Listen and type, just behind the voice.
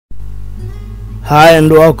Hi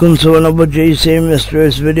and welcome to another GC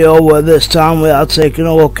Mysteries video, where this time we are taking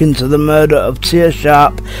a look into the murder of Tia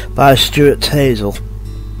Sharp by Stuart Hazell.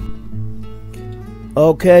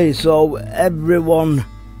 Okay, so everyone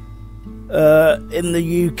in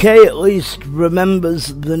the UK at least remembers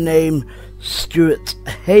the name Stuart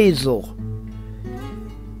Hazell.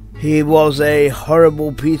 He was a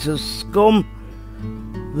horrible piece of scum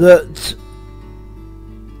that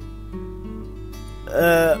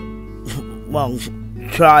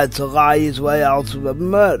tried to lie his way out of a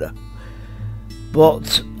murder.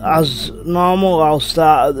 But as normal, I'll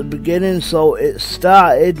start at the beginning. So it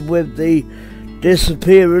started with the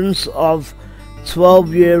disappearance of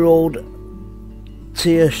 12-year-old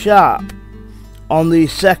Tia Sharp on the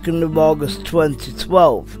 2nd of August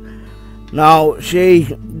 2012. Now,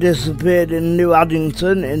 she disappeared in New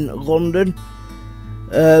Addington in London,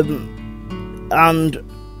 and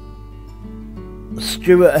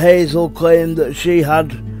Stuart Hazell claimed that she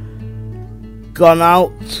had gone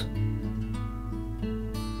out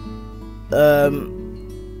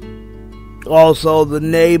also the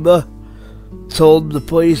neighbour told the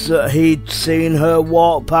police that he'd seen her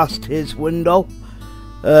walk past his window,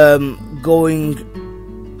 I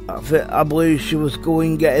believe she was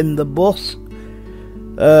going getting the bus.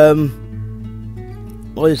 At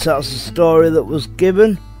least that's the story that was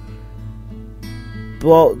given.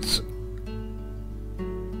 But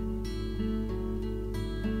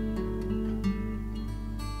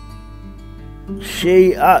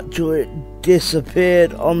she actually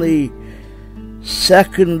disappeared on the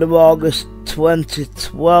 2nd of August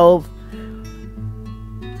 2012.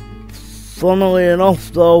 Funnily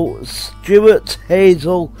enough though, Stuart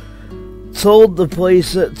Hazell told the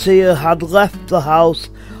police that Tia had left the house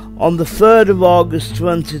on the 3rd of August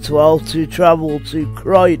 2012 to travel to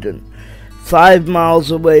Croydon, 5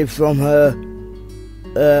 miles away from her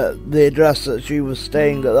the address that she was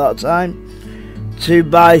staying at that time, to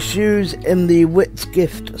buy shoes in the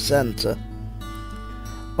Whitgift Centre.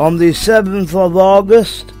 On the 7th of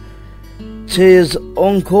August, Tia's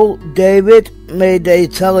uncle David made a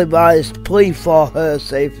televised plea for her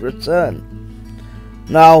safe return.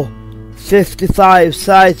 Now, 55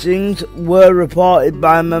 sightings were reported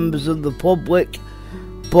by members of the public,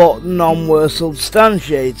 but none were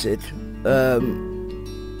substantiated.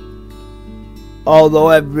 Although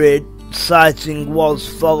every sighting was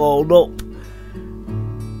followed up,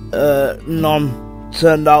 none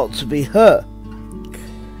turned out to be her.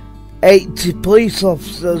 80 police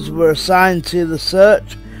officers were assigned to the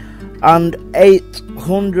search, and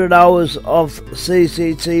 800 hours of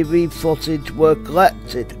CCTV footage were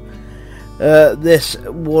collected. This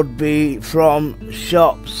would be from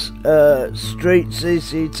shops, street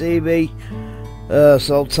CCTV,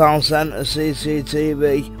 so town centre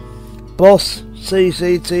CCTV, bus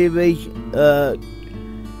CCTV,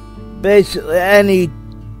 basically any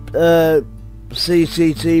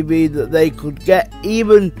CCTV that they could get,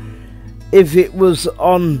 even if it was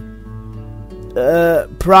on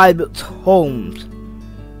private homes.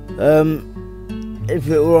 If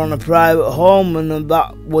it were on a private home and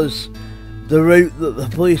that was the route that the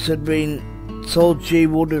police had been told she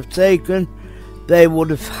would have taken, they would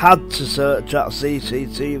have had to search that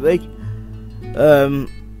CCTV.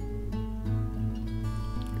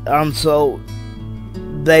 And so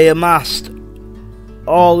they amassed,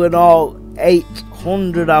 all in all,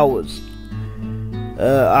 800 hours.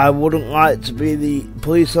 I wouldn't like to be the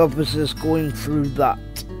police officers going through that.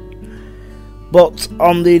 But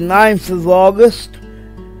on the 9th of August,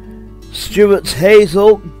 Stuart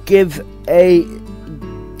Hazell gave a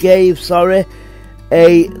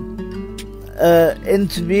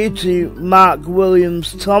interview to Mark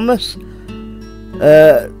Williams Thomas.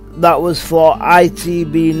 That was for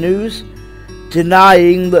ITV News,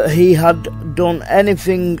 denying that he had done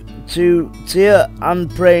anything to Tia and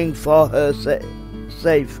praying for her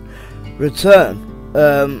safe return.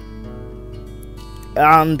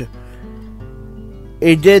 And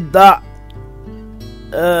he did that,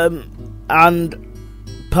 and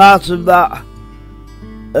part of that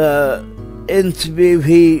interview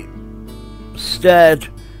he stared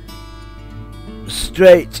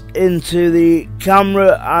straight into the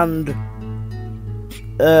camera and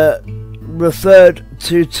referred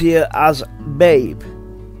to Tia as babe.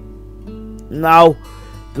 Now,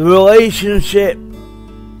 the relationship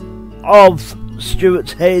of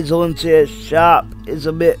Stuart Hazell and Tia Sharp is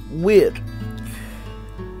a bit weird.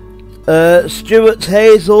 Stuart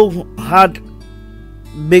Hazell had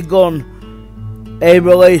begun a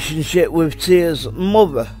relationship with Tia's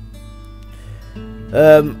mother.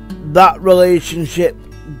 That relationship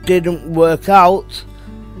didn't work out,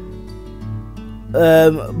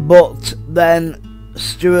 but then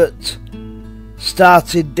Stuart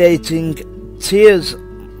started dating Tia's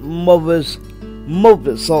mother's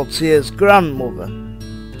mother, so Tia's grandmother.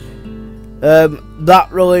 That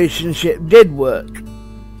relationship did work,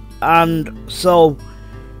 and so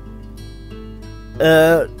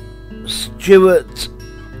Stuart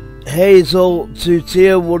Hazell to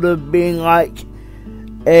Tia would have been like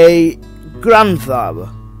a grandfather,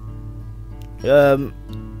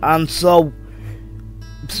 and so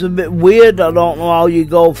it's a bit weird. I don't know how you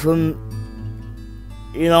go from,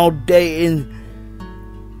 you know, dating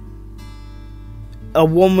a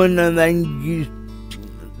woman and then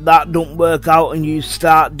that don't work out and you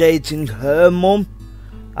start dating her mum.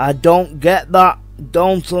 I don't get that,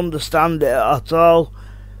 don't understand it at all,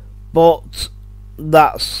 but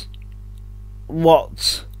that's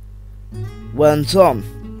what went on.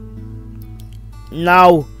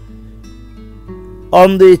 Now,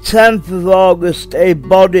 on the 10th of August, a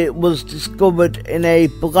body was discovered in a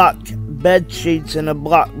black bedsheet in a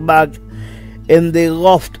black bag in the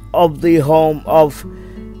loft of the home of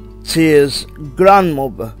Tia's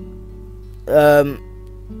grandmother,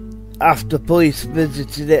 after police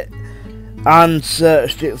visited it and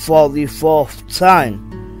searched it for the 4th time.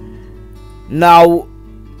 Now,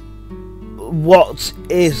 what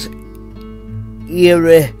is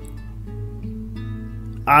eerie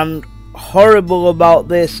and horrible about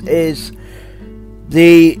this is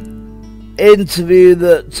the interview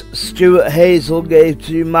that Stuart Hazell gave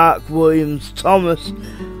to Mark Williams Thomas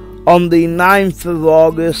on the 9th of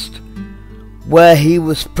August, where he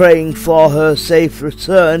was praying for her safe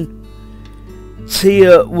return.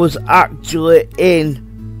 Tia was actually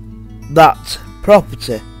in that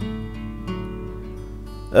property,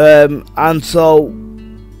 and so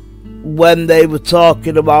when they were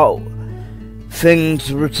talking about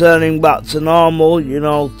things returning back to normal, you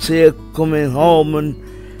know, Tia coming home and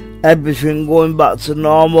everything going back to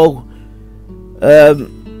normal,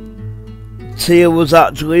 Tia was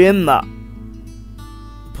actually in that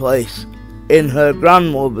place, in her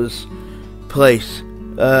grandmother's place,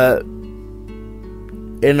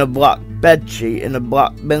 in a black bedsheet, in a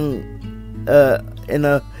black bin, in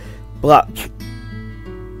a black,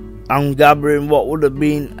 I'm gathering what would have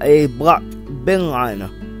been a black bin liner.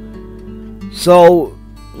 So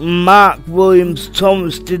Mark Williams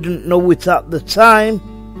Thomas didn't know it at the time,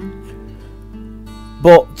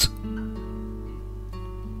 but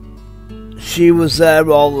she was there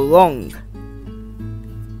all along.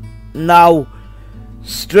 Now,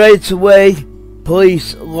 straight away,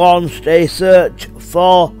 police launched a search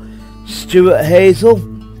for Stuart Hazell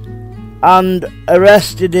and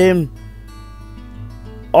arrested him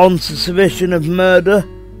on suspicion of murder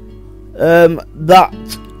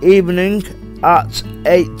that evening at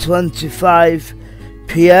 8:25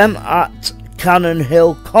 p.m. at Cannon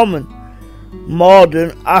Hill Common,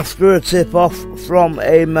 Morden, after a tip-off from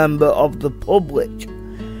a member of the public.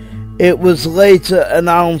 It was later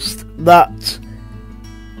announced that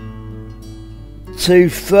 2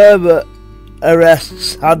 further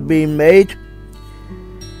arrests had been made,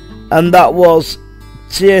 and that was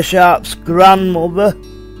Tia Sharp's grandmother,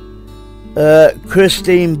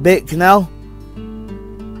 Christine Bicknell,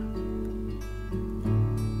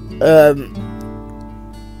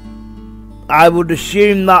 I would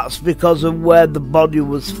assume that's because of where the body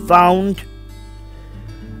was found,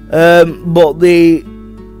 but the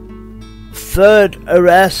 3rd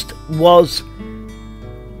arrest was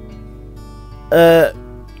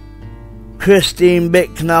Christine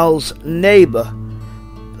Bicknell's neighbour,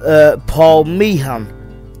 Paul Meehan,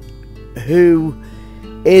 who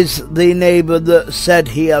is the neighbour that said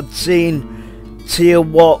he had seen Tia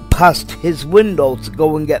walk past his window to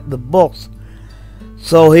go and get the bus.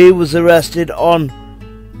 So he was arrested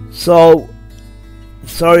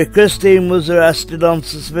Christine was arrested on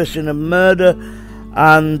suspicion of murder,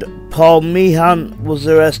 and Paul Meehan was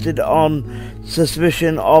arrested on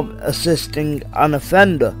suspicion of assisting an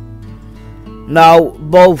offender. Now,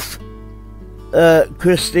 both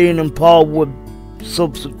Christine and Paul were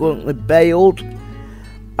subsequently bailed,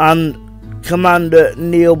 and Commander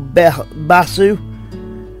Neil Basu,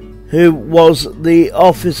 who was the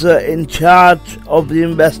officer in charge of the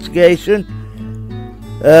investigation,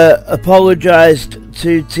 apologised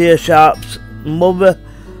to Tia Sharp's mother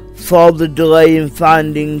for the delay in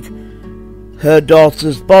finding her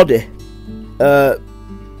daughter's body,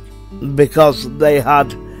 because they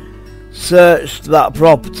had searched that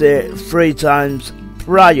property 3 times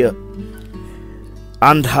prior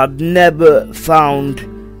and had never found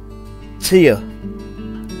Tia.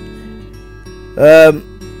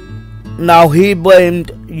 Now, he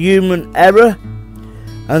blamed human error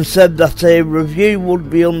and said that a review would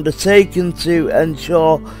be undertaken to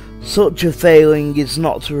ensure such a failing is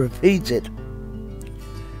not repeated.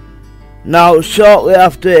 Now, shortly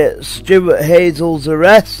after Stuart Hazell's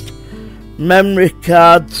arrest, memory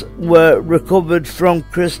cards were recovered from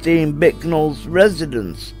Christine Bicknell's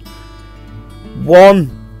residence. One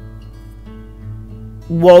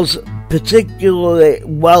was particularly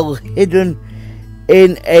well hidden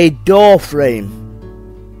in a door frame.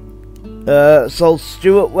 So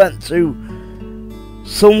Stuart went to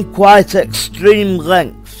some quite extreme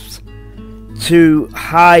lengths to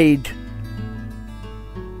hide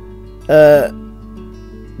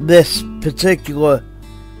this particular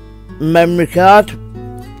memory card,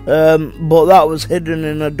 but that was hidden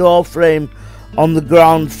in a door frame on the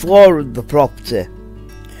ground floor of the property.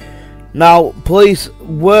 Now, police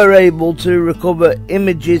were able to recover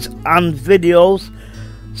images and videos,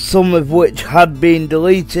 some of which had been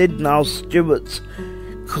deleted. Now, Stuart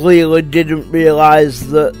clearly didn't realise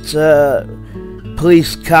that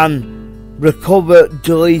police can recover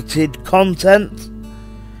deleted content.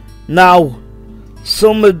 Now,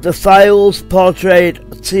 some of the files portrayed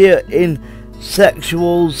Tia in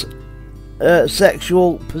sexual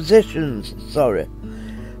positions,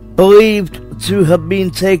 believed to have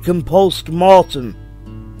been taken post-mortem.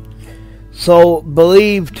 So,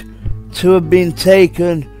 believed to have been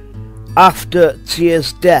taken after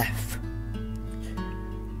Tia's death,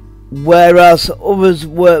 whereas others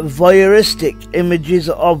were voyeuristic images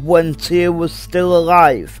of when Tia was still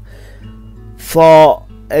alive. For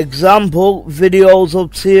example, videos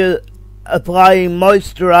of Tia applying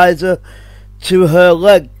moisturiser to her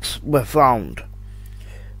legs were found.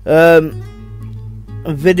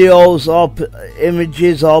 Videos or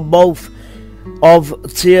images or both of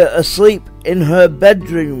Tia asleep in her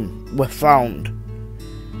bedroom were found.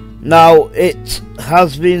 Now, it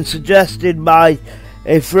has been suggested by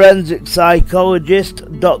a forensic psychologist,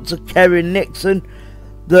 Dr. Kerry Nixon,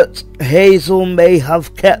 that Hazell may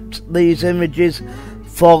have kept these images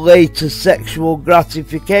for later sexual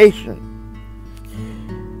gratification,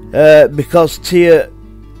 because Tia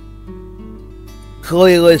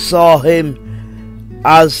clearly saw him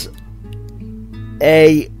as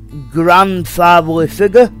a grandfatherly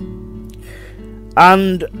figure,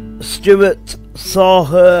 and Stuart saw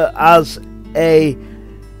her as a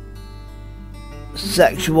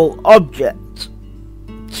sexual object,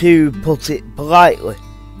 to put it politely.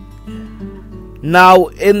 Now,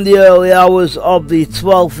 in the early hours of the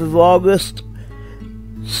 12th of August,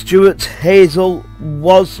 Stuart Hazell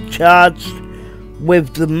was charged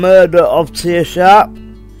with the murder of Tia Sharp,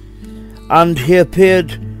 and he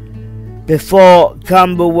appeared before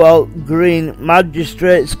Camberwell Green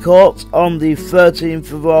Magistrates Court on the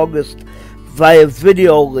 13th of August via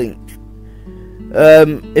video link.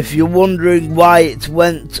 If you're wondering why it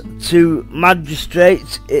went to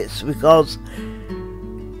magistrates, it's because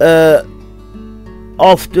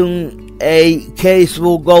often a case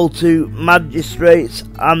will go to magistrates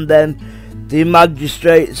and then the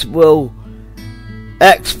magistrates will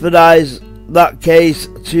expedite that case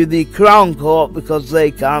to the Crown Court because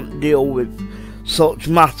they can't deal with such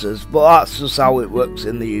matters, but that's just how it works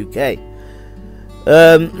in the UK.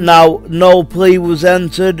 Now, no plea was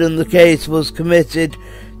entered and the case was committed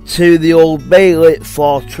to the Old Bailey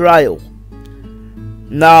for trial.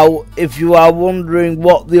 Now, if you are wondering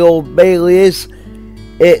what the Old Bailey is,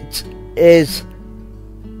 it is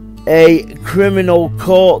a criminal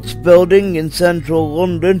court building in central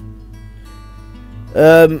London,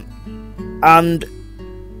 and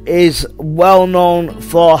is well known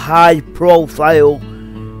for high profile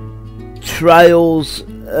trials,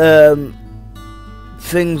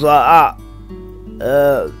 things like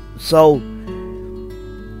that. So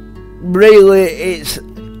really it's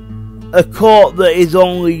a court that is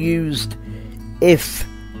only used if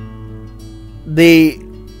the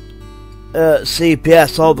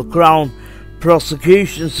CPS or the Crown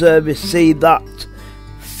Prosecution Service see that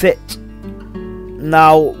fit.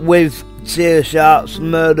 Now, with Tia Sharp's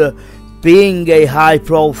murder being a high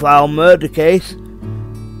profile murder case,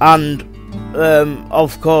 and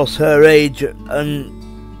of course her age and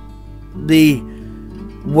the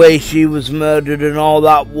way she was murdered and all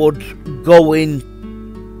that would go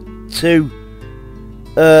into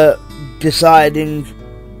deciding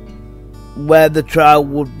where the trial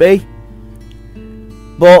would be.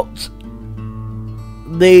 But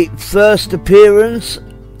the first appearance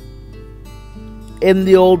in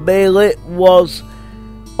the Old Bailey was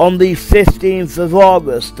on the 15th of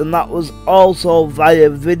August, and that was also via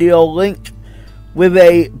video link, with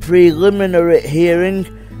a preliminary hearing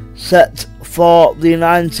set for the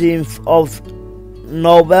 19th of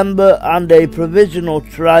November and a provisional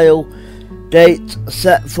trial date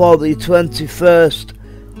set for the 21st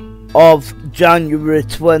of January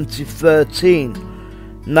 2013.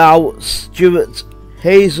 Now, Stuart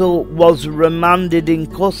Hazell was remanded in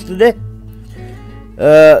custody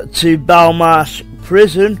to Belmarsh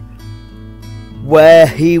Prison, where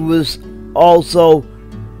he was also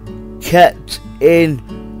kept in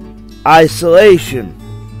isolation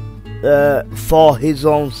for his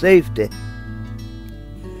own safety.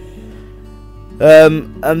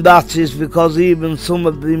 And that is because even some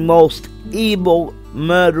of the most evil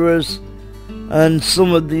murderers and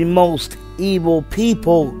some of the most evil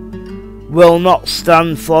people will not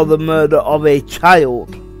stand for the murder of a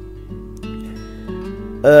child,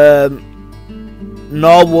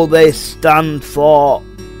 nor will they stand for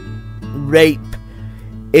rape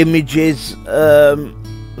images,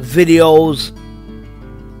 videos.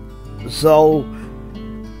 So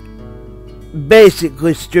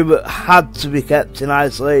basically Stuart had to be kept in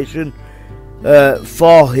isolation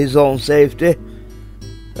for his own safety.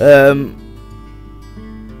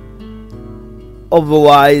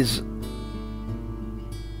 Otherwise,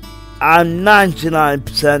 I'm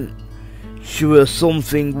 99% sure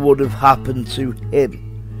something would have happened to him.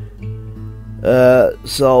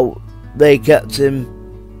 So they kept him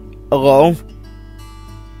alone.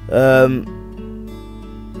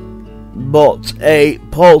 But a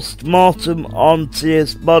post-mortem on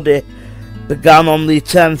Tia's body began on the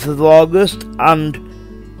 10th of August and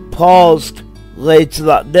paused later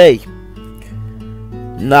that day.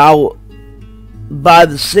 Now, by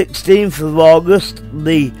the 16th of August,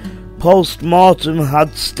 the post-mortem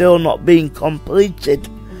had still not been completed,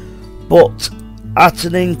 but at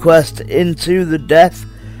an inquest into the death,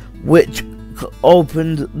 which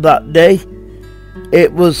opened that day,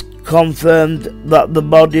 it was confirmed that the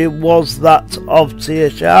body was that of Tia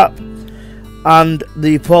Sharp, and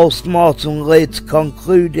the post-mortem later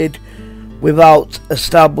concluded without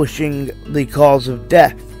establishing the cause of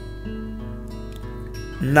death.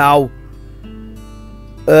 Now,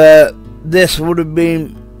 this would have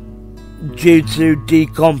been due to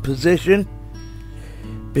decomposition,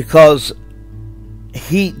 because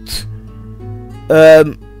heat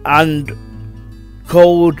and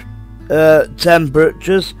cold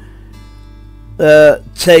temperatures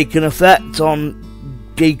take an effect on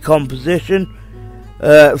decomposition.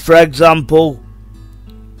 For example,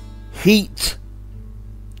 heat,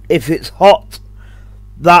 if it's hot,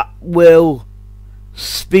 that will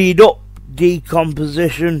speed up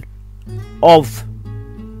decomposition of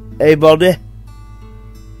a body,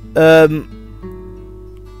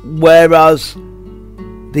 whereas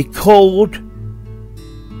the cold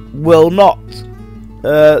will not.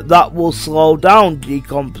 That will slow down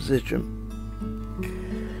decomposition.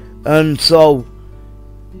 And so,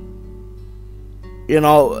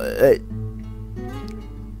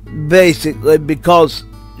 basically because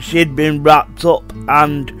she'd been wrapped up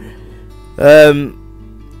and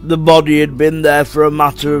the body had been there for a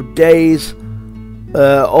matter of days,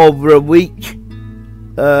 over a week,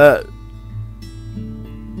 the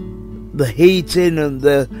heating and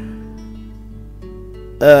the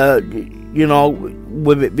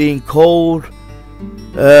with it being cold,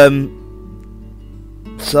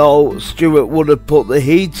 so Stuart would have put the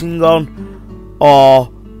heating on, or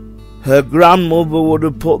her grandmother would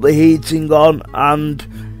have put the heating on, and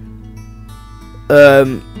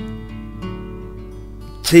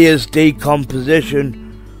Tia's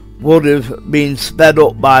decomposition would have been sped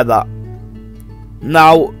up by that.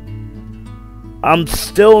 Now, I'm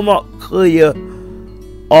still not clear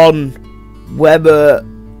on whether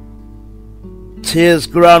Tia's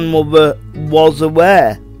grandmother was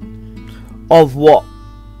aware of what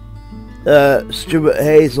Stuart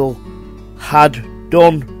Hazell had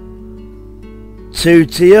done to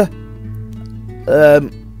Tia,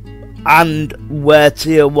 and where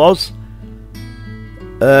Tia was.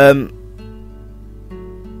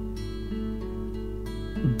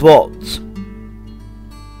 But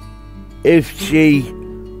if she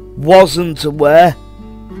wasn't aware,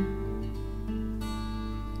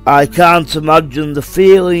 I can't imagine the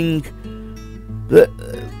feeling, that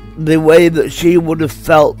the way that she would have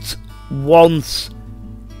felt once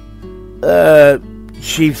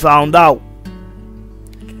she found out,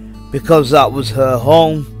 because that was her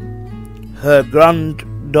home, her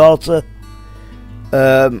granddaughter,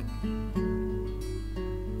 and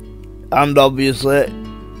obviously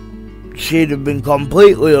she'd have been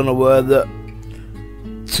completely unaware that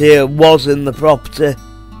Tia was in the property,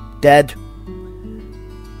 dead.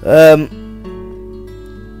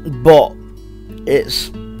 But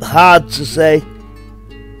it's hard to say,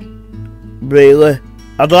 really.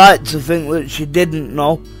 I'd like to think that she didn't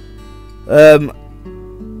know,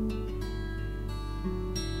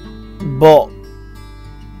 but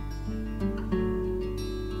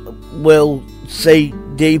we'll see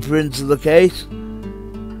deeper into the case.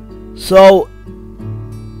 So,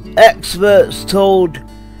 experts told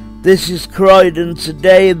This Is Croydon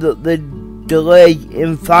today that the delay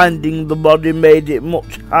in finding the body made it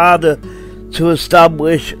much harder to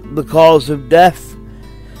establish the cause of death,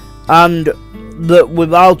 and that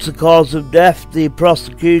without a cause of death the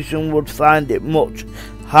prosecution would find it much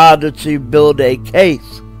harder to build a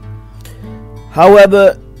case.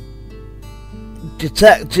 However,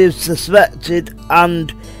 detectives suspected,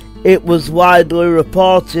 and it was widely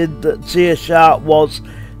reported, that Tia Sharp was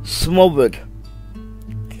smothered.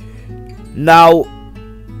 Now,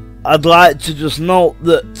 I'd like to just note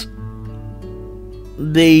that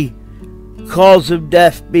the cause of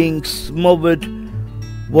death being smothered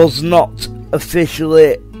was not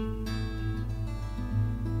officially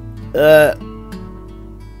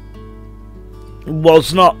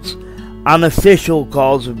was not an official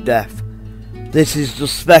cause of death. This is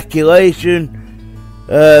just speculation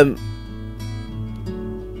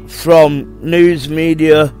from news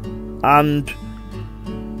media and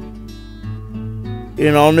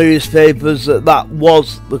newspapers that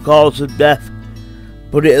was the cause of death,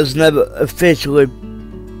 but it has never officially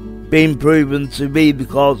been proven to be the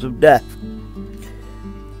cause of death.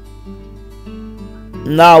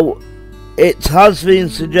 Now, it has been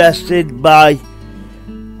suggested by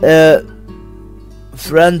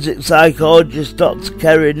forensic psychologist Dr.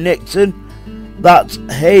 Kerry Nixon that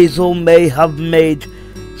Hazell may have made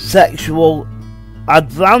sexual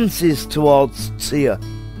advances towards Tia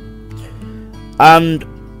and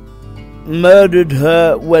murdered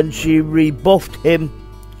her when she rebuffed him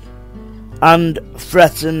and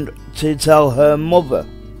threatened to tell her mother.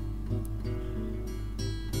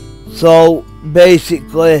 So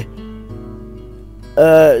basically,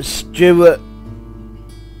 Stuart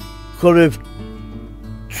could have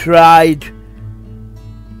tried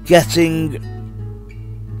getting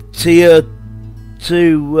Tia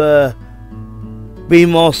to be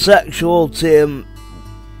more sexual to him,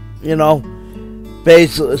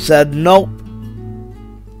 basically said, nope,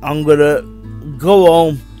 I'm gonna go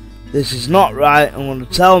home, this is not right, I'm gonna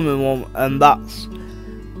tell my mum, and that's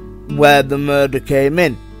where the murder came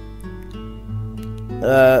in.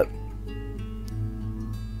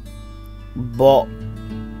 But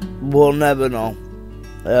we'll never know.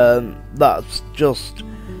 That's just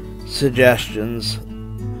suggestions.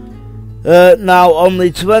 Now, on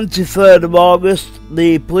the 23rd of August,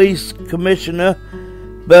 the police commissioner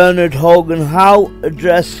Bernard Hogan Howe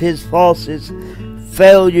addressed his force's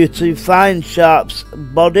failure to find Sharp's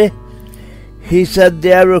body. He said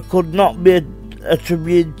the error could not be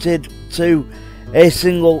attributed to a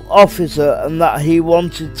single officer, and that he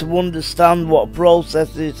wanted to understand what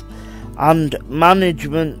processes and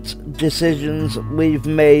management decisions we've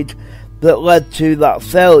made that led to that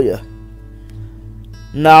failure.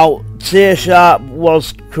 Now, Tia Sharp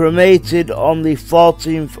was cremated on the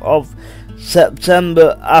 14th of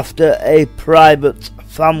September after a private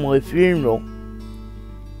family funeral.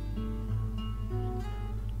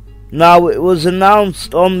 Now, it was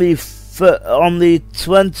announced on the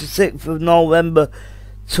 26th of November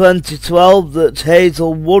 2012 that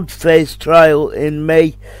Hazell would face trial in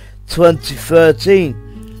May 2013,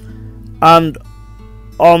 and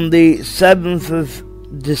on the 7th of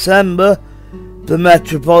December the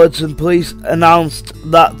Metropolitan Police announced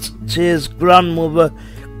that Tia's grandmother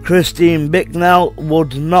Christine Bicknell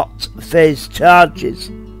would not face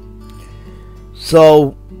charges.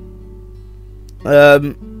 So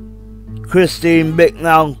Christine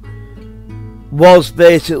Bicknell was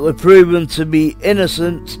basically proven to be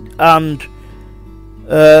innocent, and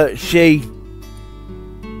she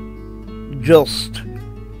just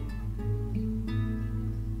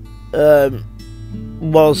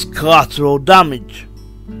was collateral damage,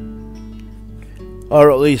 or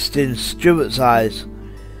at least in Stuart's eyes.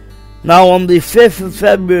 Now, on the 5th of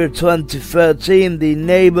February 2013, the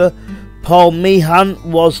neighbour Paul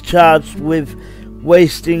Meehan was charged with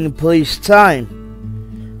wasting police time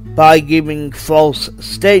by giving false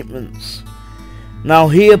statements. Now,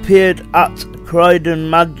 he appeared at Croydon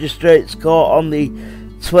Magistrates Court on the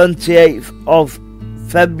 28th of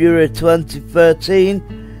February 2013,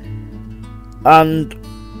 and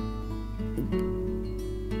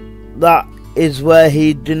that is where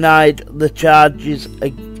he denied the charges,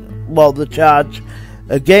 the charge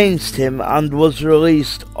against him, and was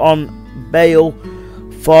released on bail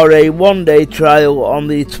for a one-day trial on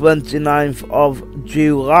the 29th of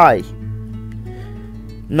July.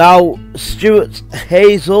 Now, Stuart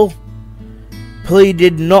Hazell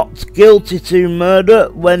pleaded not guilty to murder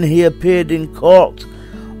when he appeared in court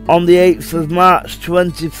on the 8th of March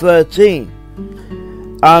 2013,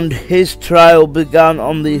 and his trial began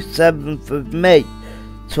on the 7th of May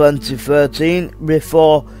 2013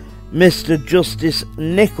 before Mr. Justice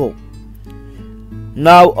Nicol.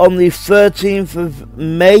 Now, on the 13th of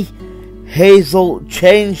May, Hazell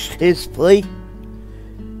changed his plea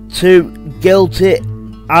to guilty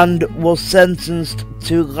and was sentenced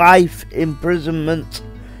to life imprisonment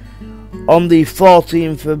on the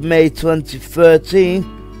 14th of May 2013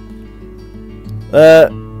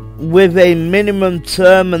 with a minimum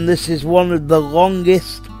term, and this is one of the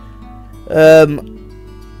longest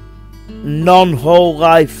non-whole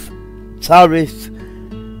life tariff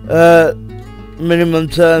minimum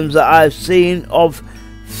terms that I've seen, of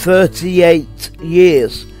 38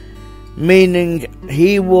 years, meaning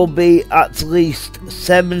he will be at least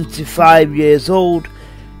 75 years old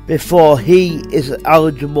before he is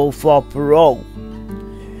eligible for parole.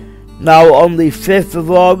 Now, on the 5th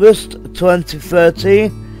of August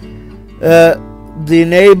 2013, the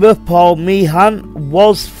neighbour, Paul Meehan,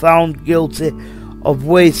 was found guilty of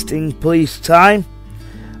wasting police time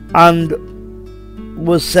and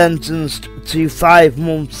was sentenced to 5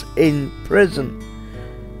 months in prison.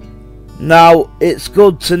 Now, it's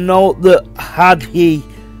good to note that had he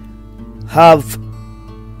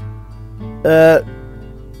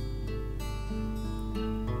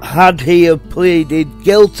pleaded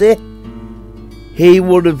guilty, he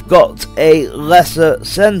would have got a lesser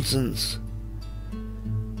sentence.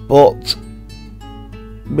 But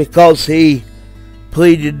because he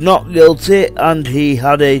pleaded not guilty and he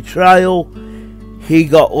had a trial, he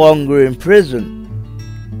got longer in prison.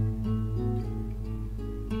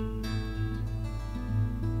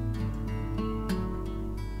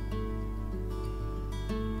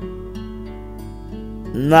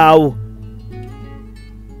 Now,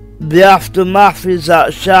 the aftermath is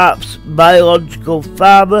that Sharp's biological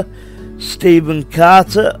father, Stephen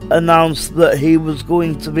Carter, announced that he was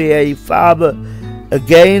going to be a father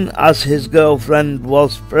again as his girlfriend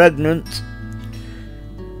was pregnant.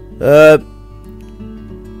 Good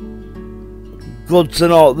to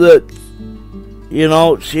note that,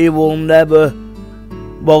 she will never,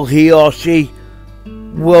 he or she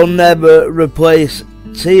will never replace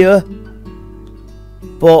Tia,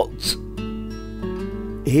 but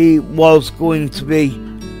he was going to be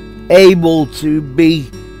able to be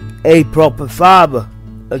a proper father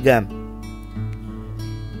again.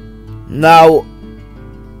 Now,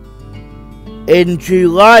 in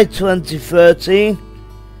July 2013,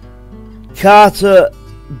 Carter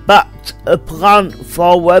backed a plan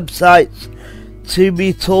for websites to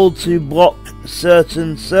be told to block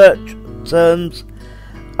certain search terms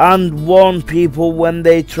and warn people when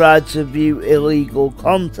they tried to view illegal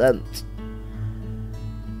content.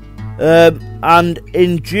 And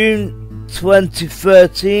in June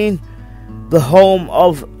 2013, the home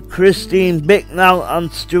of Christine Bicknell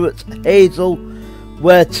and Stuart Hazell,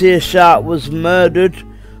 where Tia Sharp was murdered,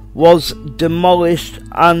 was demolished,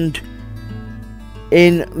 and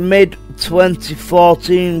in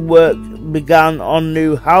mid-2014 work began on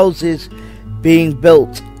new houses being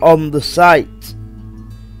built on the site.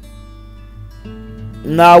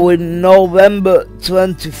 Now, in November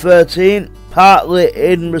 2013, partly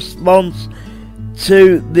in response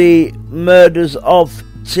to the murders of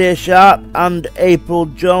Tia Sharp and April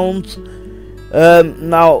Jones,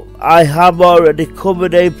 now I have already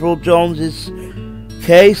covered April Jones's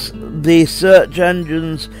case. The search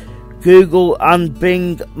engines Google and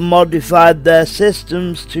Bing modified their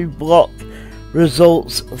systems to block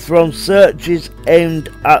results from searches aimed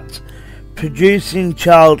at producing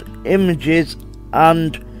child images,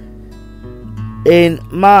 and in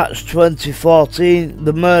March 2014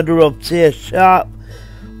 the murder of Tia Sharp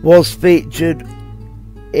was featured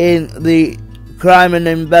in the Crime and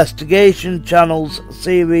Investigation Channel's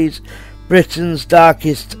series Britain's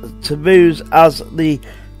Darkest Taboos as the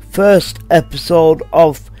first episode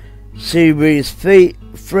of Series 3,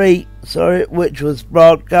 which was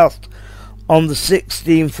broadcast on the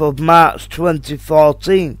 16th of March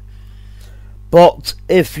 2014. But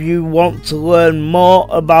if you want to learn more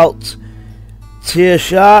about Tia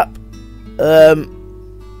Sharp and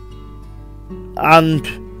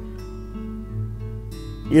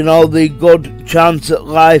the good chance at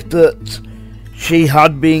life that she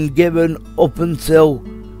had been given up until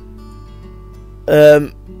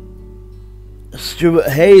Stuart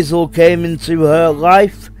Hazell came into her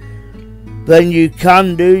life, then you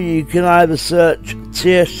can either search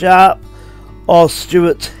Tia Sharp or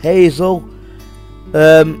Stuart Hazell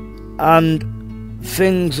and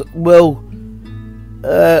things will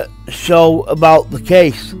show about the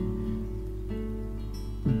case.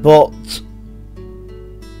 But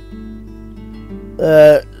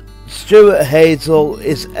Stuart Hazell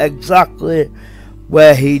is exactly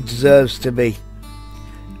where he deserves to be,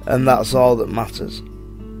 and that's all that matters.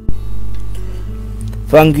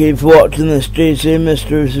 Thank you for watching this GC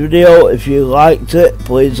Mysteries video. If you liked it,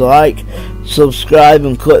 please like, subscribe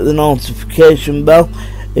and click the notification bell.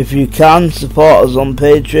 If you can, support us on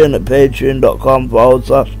Patreon at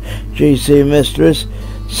patreon.com/GC Mysteries.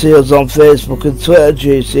 See us on Facebook and Twitter,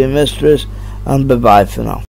 GC Mysteries, and bye bye for now.